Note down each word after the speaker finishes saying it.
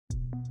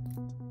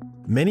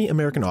Many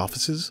American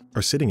offices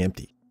are sitting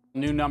empty.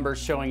 New numbers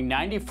showing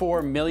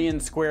 94 million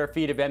square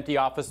feet of empty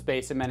office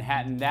space in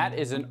Manhattan. That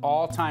is an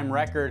all-time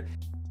record.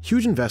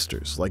 Huge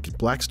investors like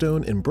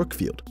Blackstone and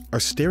Brookfield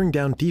are staring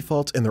down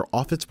defaults in their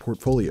office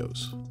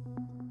portfolios.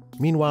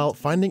 Meanwhile,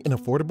 finding an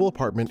affordable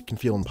apartment can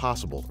feel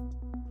impossible,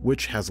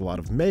 which has a lot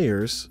of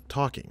mayors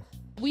talking.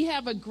 We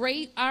have a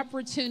great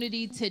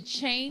opportunity to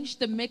change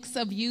the mix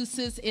of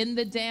uses in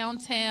the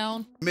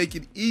downtown. Make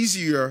it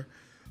easier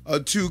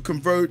to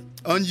convert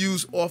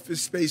unused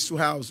office space to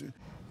housing.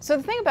 So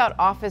the thing about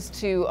office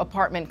to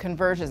apartment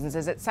conversions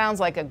is it sounds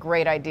like a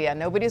great idea.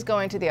 Nobody's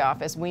going to the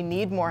office. We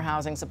need more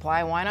housing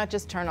supply. Why not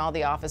just turn all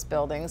the office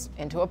buildings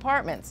into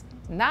apartments?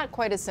 Not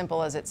quite as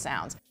simple as it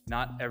sounds.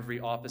 Not every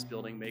office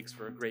building makes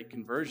for a great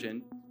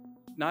conversion.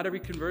 Not every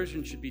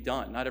conversion should be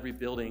done. Not every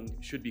building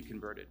should be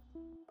converted.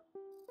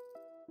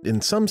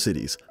 In some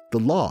cities, the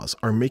laws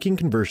are making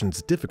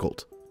conversions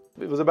difficult.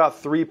 It was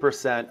about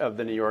 3% of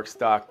the New York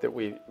stock that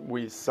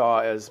we saw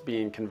as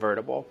being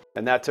convertible.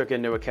 And that took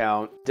into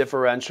account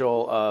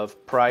differential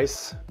of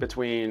price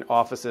between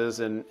offices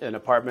and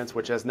apartments,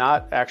 which has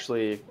not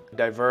actually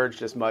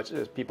diverged as much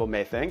as people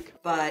may think.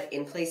 But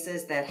in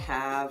places that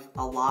have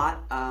a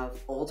lot of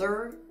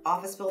older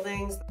office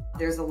buildings,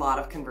 there's a lot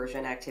of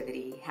conversion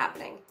activity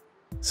happening.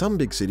 Some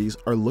big cities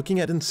are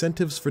looking at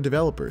incentives for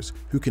developers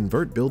who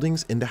convert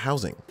buildings into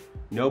housing.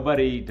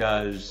 Nobody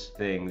does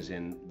things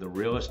in the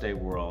real estate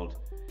world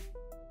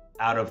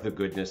out of the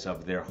goodness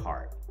of their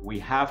heart. We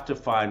have to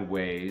find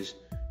ways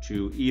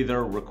to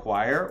either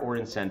require or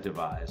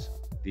incentivize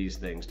these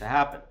things to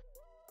happen.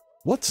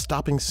 What's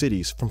stopping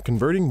cities from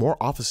converting more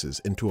offices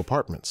into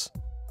apartments?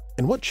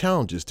 And what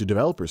challenges do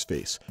developers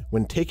face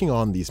when taking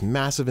on these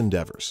massive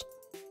endeavors?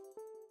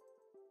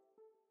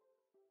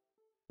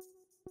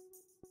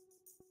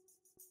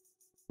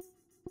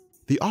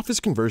 The office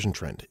conversion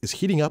trend is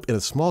heating up in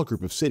a small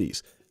group of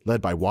cities led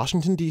by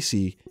Washington,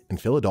 D.C. and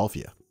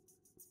Philadelphia.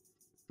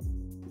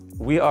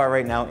 We are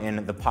right now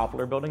in the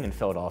Poplar Building in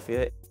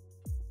Philadelphia.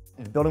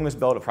 The building was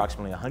built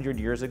approximately 100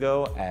 years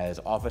ago as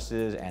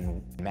offices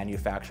and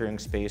manufacturing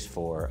space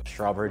for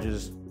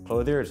Strawbridge's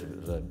Clothiers. It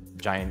was a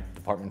giant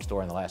department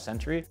store in the last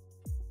century.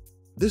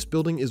 This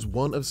building is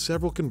one of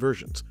several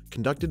conversions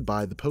conducted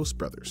by the Post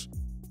brothers.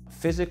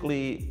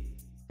 Physically,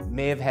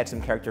 may have had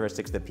some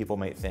characteristics that people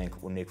might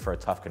think would make for a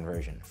tough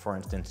conversion. For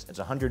instance, it's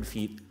 100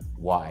 feet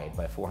wide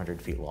by 400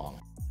 feet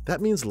long.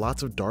 That means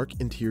lots of dark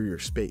interior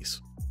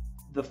space.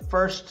 The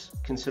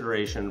first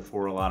consideration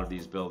for a lot of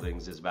these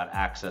buildings is about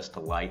access to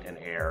light and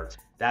air.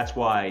 That's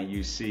why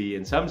you see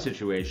in some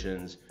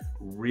situations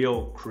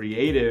real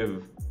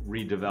creative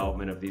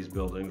redevelopment of these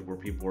buildings where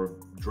people are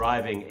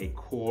driving a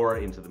core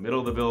into the middle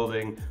of the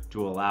building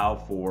to allow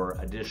for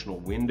additional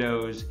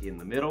windows in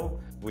the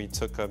middle. We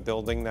took a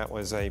building that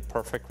was a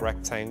perfect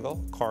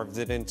rectangle, carved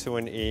it into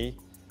an E.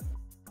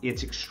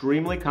 It's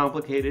extremely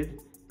complicated,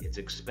 it's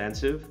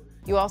expensive.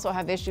 You also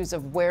have issues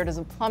of where does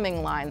the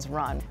plumbing lines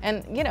run.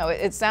 And you know,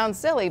 it sounds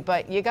silly,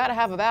 but you gotta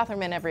have a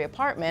bathroom in every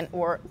apartment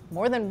or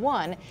more than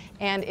one.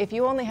 And if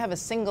you only have a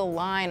single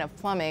line of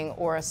plumbing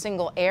or a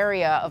single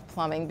area of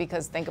plumbing,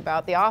 because think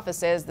about the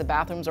offices, the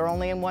bathrooms are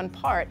only in one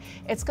part,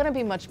 it's gonna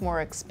be much more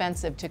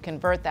expensive to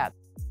convert that.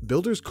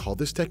 Builders call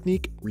this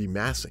technique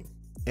remassing,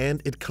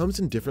 and it comes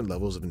in different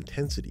levels of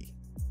intensity.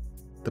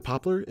 The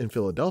Poplar in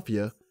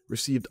Philadelphia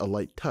received a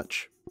light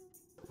touch.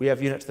 We have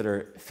units that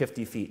are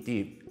 50 feet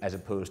deep as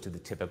opposed to the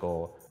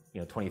typical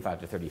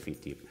 25 to 30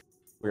 feet deep.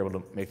 We're able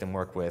to make them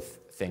work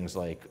with things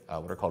like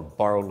what are called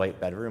borrowed light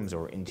bedrooms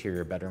or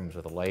interior bedrooms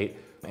with a light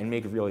and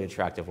make really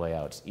attractive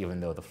layouts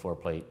even though the floor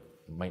plate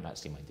might not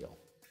seem ideal.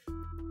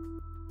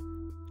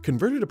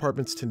 Converted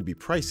apartments tend to be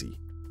pricey,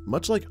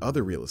 much like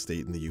other real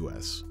estate in the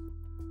US.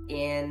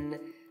 In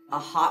a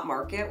hot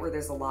market where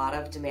there's a lot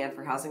of demand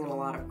for housing and a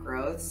lot of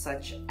growth,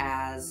 such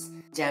as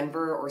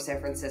Denver or San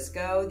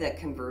Francisco, that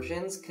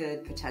conversions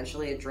could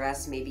potentially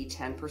address maybe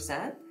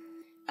 10%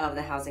 of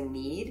the housing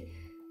need.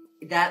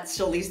 That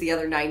still leaves the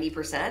other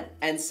 90%.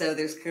 And so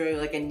there's clearly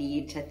like a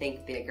need to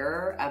think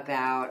bigger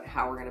about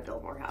how we're going to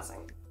build more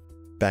housing.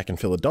 Back in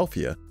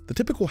Philadelphia, the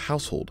typical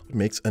household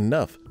makes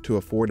enough to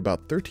afford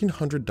about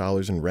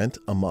 $1,300 in rent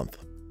a month.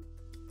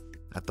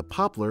 At the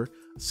Poplar,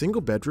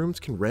 single bedrooms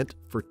can rent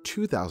for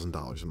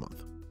 $2,000 a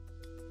month.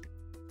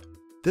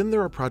 Then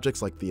there are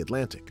projects like the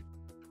Atlantic,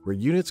 where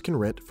units can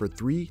rent for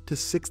 $3,000 to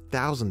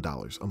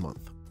 $6,000 a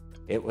month.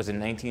 It was a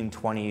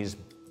 1920s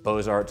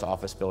Beaux-Arts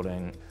office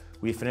building.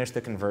 We finished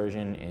the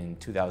conversion in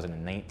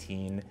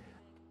 2019.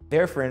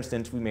 There, for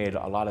instance, we made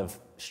a lot of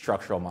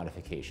structural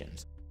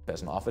modifications.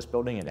 As an office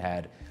building, it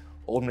had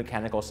old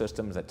mechanical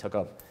systems that took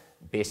up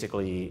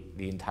basically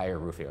the entire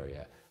roof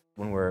area.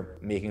 When we're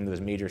making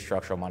those major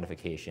structural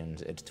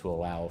modifications, it's to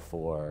allow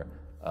for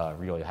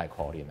really high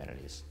quality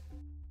amenities.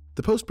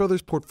 The Post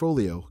Brothers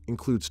portfolio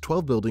includes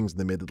 12 buildings in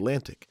the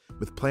Mid-Atlantic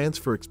with plans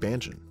for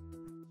expansion.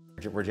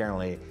 We're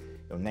generally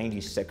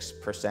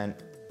 96%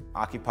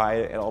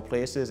 occupied at all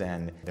places,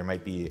 and there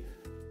might be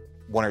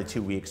 1 or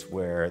 2 weeks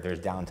where there's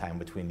downtime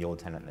between the old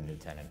tenant and the new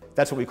tenant.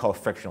 That's what we call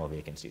frictional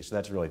vacancy, so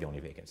that's really the only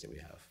vacancy we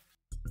have.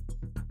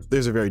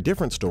 There's a very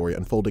different story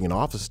unfolding in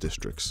office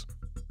districts.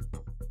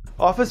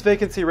 Office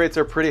vacancy rates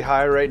are pretty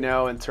high right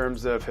now in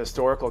terms of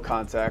historical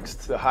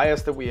context. The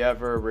highest that we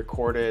ever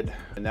recorded,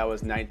 and that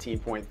was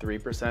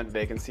 19.3%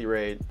 vacancy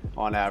rate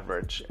on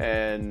average.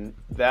 And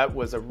that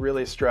was a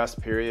really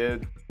stressed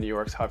period. New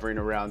York's hovering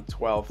around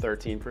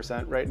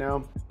 12-13% right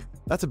now.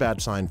 That's a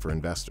bad sign for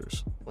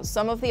investors.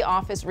 Some of the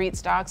office REIT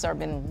stocks have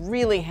been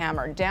really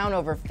hammered, down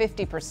over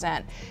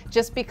 50%,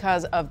 just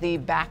because of the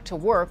back to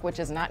work, which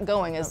is not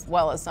going as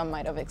well as some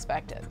might have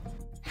expected.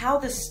 How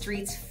the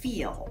streets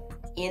feel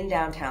in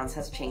downtowns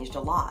has changed a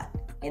lot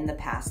in the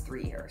past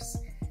 3 years.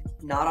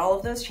 Not all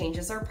of those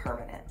changes are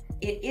permanent.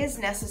 It is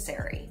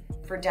necessary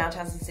for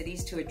downtowns and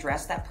cities to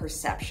address that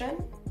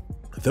perception.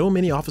 Though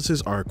many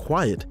offices are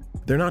quiet,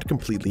 they're not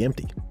completely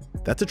empty.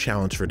 That's a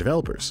challenge for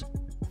developers.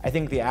 I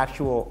think the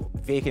actual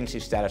vacancy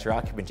status or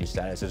occupancy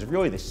status is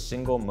really the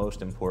single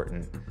most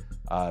important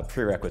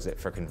prerequisite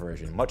for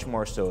conversion, much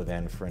more so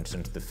than, for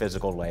instance, the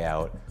physical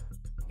layout,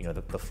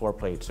 the floor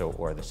plates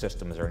or the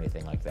systems or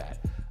anything like that.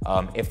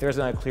 If there's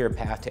not a clear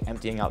path to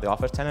emptying out the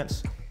office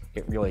tenants,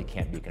 it really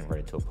can't be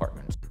converted to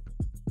apartments.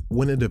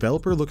 When a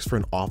developer looks for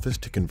an office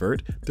to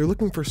convert, they're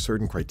looking for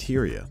certain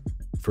criteria.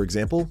 For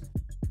example,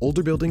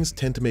 older buildings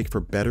tend to make for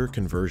better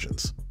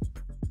conversions.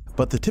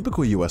 But the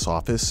typical US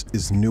office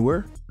is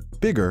newer,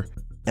 bigger,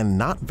 and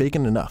not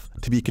vacant enough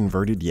to be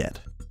converted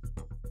yet.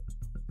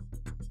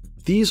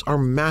 These are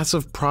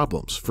massive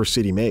problems for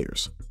city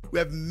mayors. We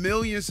have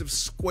millions of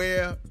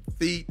square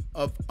feet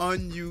of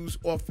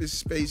unused office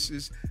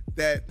spaces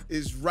that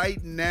is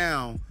right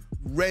now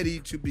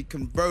ready to be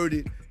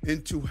converted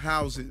into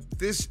housing.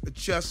 This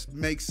just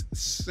makes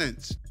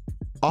sense.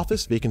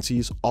 Office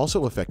vacancies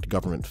also affect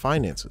government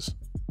finances.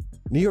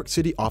 New York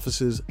City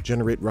offices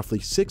generate roughly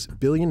 $6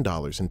 billion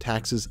in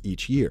taxes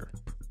each year.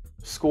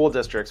 School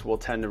districts will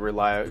tend to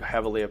rely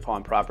heavily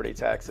upon property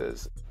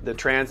taxes. The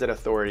transit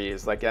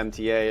authorities like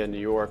MTA in New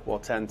York will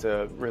tend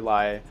to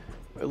rely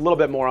a little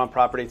bit more on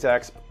property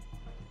tax.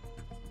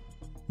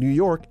 New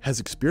York has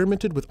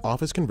experimented with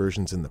office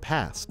conversions in the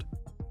past.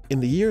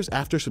 In the years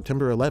after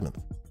September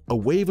 11th, a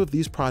wave of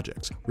these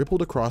projects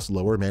rippled across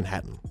Lower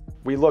Manhattan.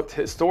 We looked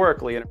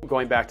historically,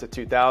 going back to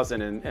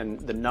 2000, and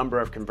the number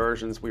of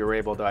conversions we were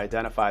able to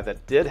identify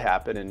that did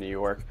happen in New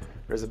York.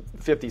 There's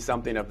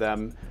 50-something of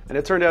them, and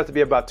it turned out to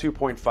be about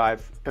 2.5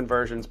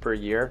 conversions per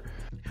year.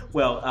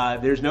 Well,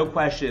 there's no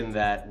question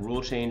that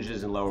rule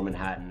changes in Lower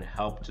Manhattan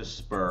helped to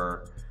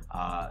spur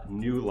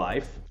new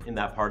life in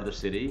that part of the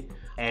city.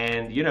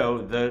 And,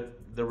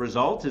 the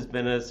result has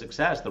been a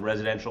success. The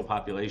residential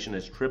population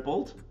has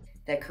tripled.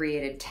 That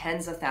created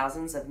tens of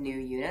thousands of new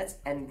units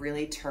and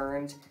really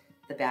turned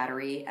the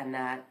Battery and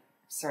that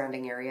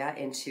surrounding area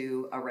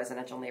into a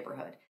residential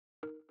neighborhood.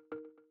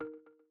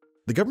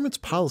 The government's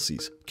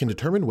policies can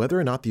determine whether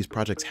or not these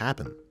projects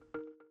happen.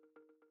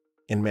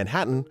 In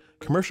Manhattan,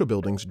 commercial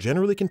buildings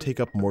generally can take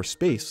up more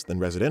space than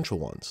residential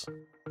ones.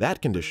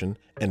 That condition,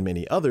 and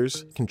many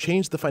others, can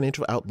change the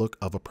financial outlook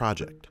of a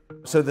project.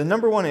 So the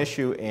number one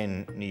issue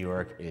in New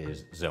York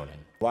is zoning.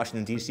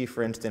 Washington, D.C.,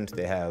 for instance,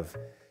 they have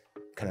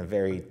kind of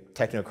very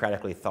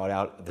technocratically thought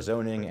out the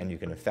zoning, and you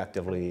can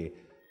effectively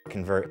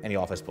convert any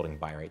office building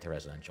by right to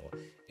residential.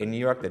 In New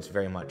York, that's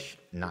very much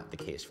not the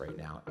case right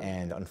now.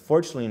 And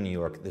unfortunately in New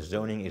York, the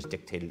zoning is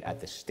dictated at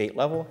the state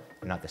level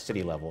and not the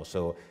city level.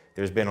 So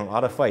there's been a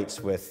lot of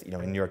fights with, in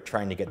New York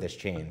trying to get this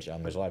changed.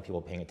 There's a lot of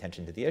people paying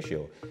attention to the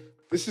issue.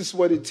 This is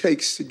what it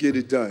takes to get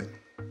it done.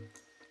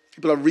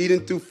 People are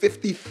reading through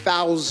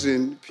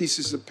 50,000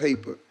 pieces of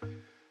paper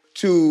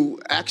to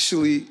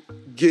actually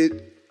get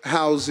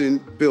housing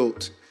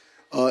built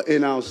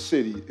in our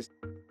city.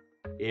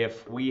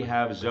 If we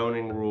have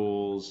zoning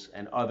rules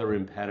and other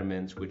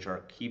impediments which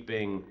are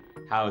keeping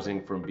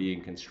housing from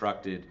being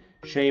constructed,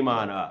 shame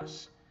on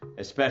us,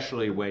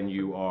 especially when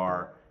you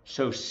are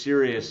so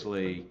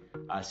seriously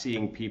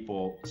seeing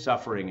people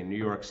suffering in New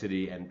York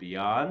City and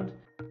beyond.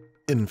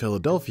 In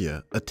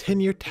Philadelphia, a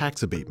 10-year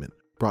tax abatement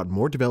brought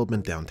more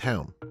development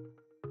downtown.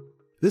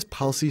 This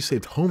policy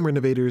saved home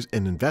renovators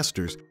and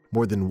investors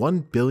more than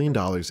 $1 billion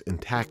in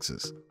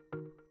taxes.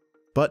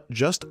 But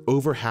just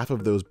over half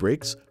of those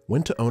breaks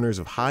went to owners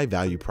of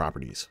high-value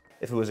properties.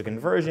 If it was a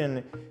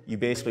conversion, you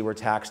basically were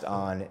taxed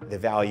on the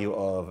value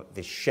of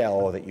the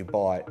shell that you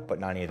bought, but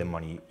not any of the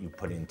money you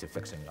put into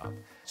fixing it up.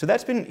 So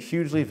that's been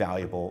hugely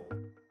valuable.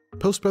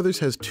 Post Brothers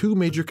has 2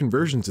 major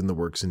conversions in the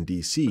works in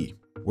D.C.,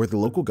 where the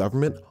local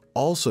government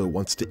also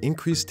wants to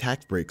increase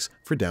tax breaks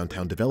for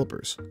downtown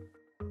developers.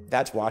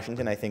 That's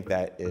Washington. I think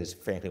that is,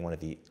 frankly, one of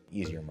the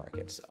easier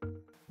markets.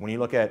 When you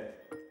look at,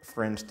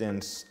 for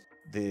instance,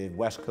 the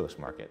West Coast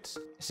markets,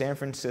 San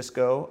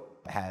Francisco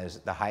has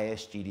the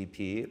highest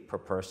GDP per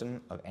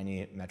person of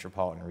any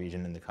metropolitan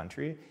region in the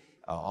country.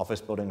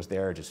 Office buildings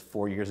there just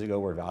 4 years ago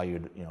were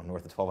valued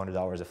north of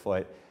 $1,200 a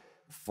foot.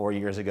 4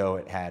 years ago,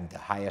 it had the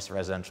highest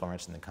residential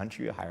rents in the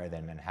country, higher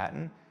than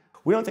Manhattan.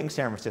 We don't think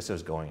San Francisco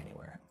is going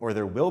anywhere, or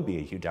there will be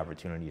a huge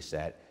opportunity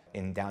set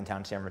in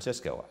downtown San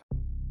Francisco.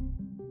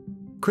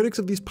 Critics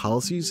of these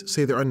policies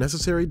say they're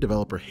unnecessary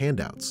developer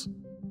handouts.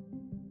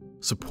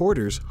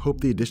 Supporters hope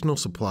the additional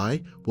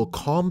supply will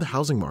calm the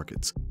housing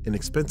markets in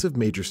expensive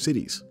major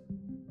cities.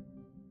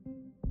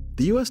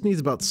 The U.S.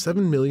 needs about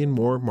 7 million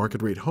more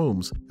market-rate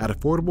homes at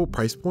affordable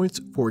price points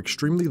for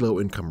extremely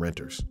low-income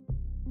renters.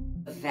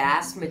 The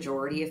vast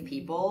majority of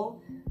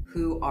people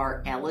who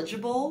are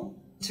eligible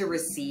to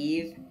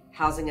receive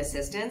housing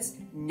assistance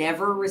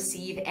never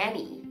receive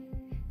any.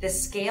 The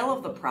scale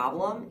of the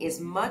problem is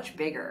much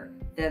bigger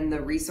than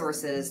the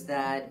resources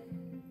that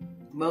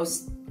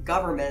most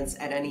governments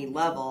at any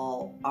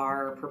level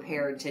are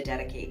prepared to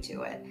dedicate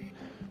to it.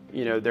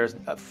 You know, there's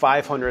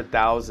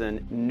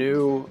 500,000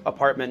 new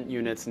apartment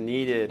units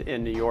needed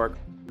in New York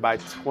by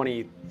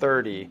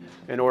 2030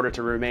 in order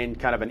to remain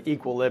kind of an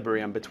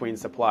equilibrium between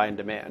supply and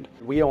demand.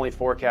 We only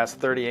forecast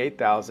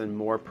 38,000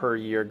 more per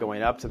year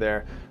going up to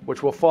there,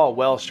 which will fall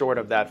well short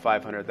of that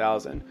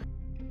 500,000.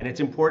 And it's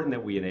important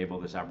that we enable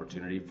this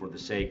opportunity for the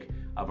sake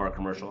of our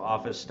commercial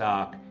office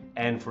stock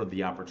and for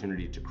the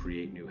opportunity to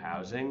create new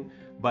housing.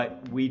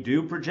 But we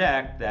do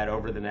project that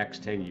over the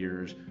next 10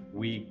 years,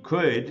 we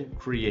could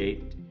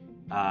create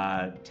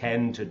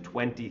 10 to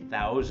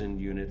 20,000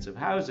 units of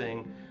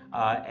housing,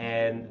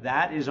 and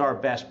that is our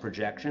best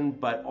projection,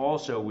 but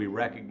also we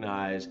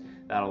recognize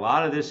that a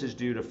lot of this is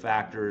due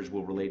to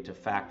will relate to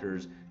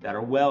factors that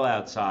are well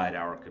outside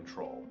our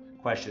control.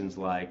 Questions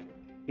like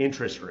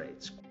interest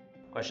rates,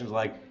 questions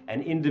like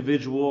an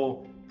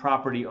individual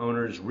property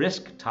owner's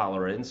risk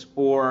tolerance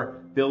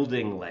or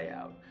building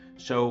layout.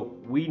 So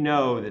we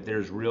know that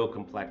there's real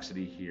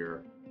complexity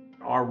here.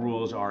 Our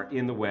rules are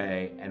in the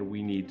way, and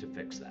we need to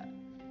fix that.